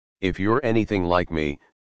If you're anything like me,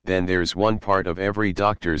 then there's one part of every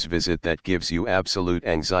doctor's visit that gives you absolute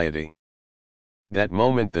anxiety. That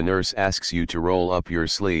moment the nurse asks you to roll up your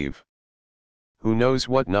sleeve. Who knows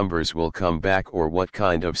what numbers will come back or what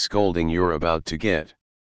kind of scolding you're about to get.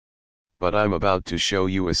 But I'm about to show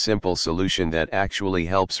you a simple solution that actually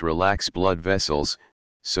helps relax blood vessels,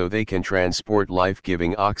 so they can transport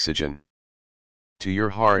life-giving oxygen to your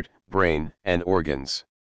heart, brain, and organs.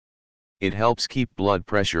 It helps keep blood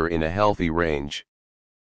pressure in a healthy range.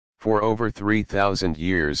 For over 3,000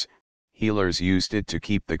 years, healers used it to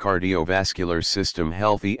keep the cardiovascular system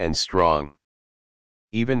healthy and strong.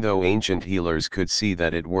 Even though ancient healers could see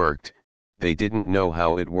that it worked, they didn't know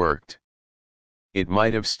how it worked. It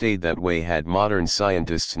might have stayed that way had modern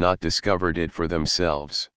scientists not discovered it for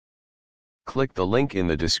themselves. Click the link in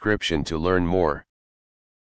the description to learn more.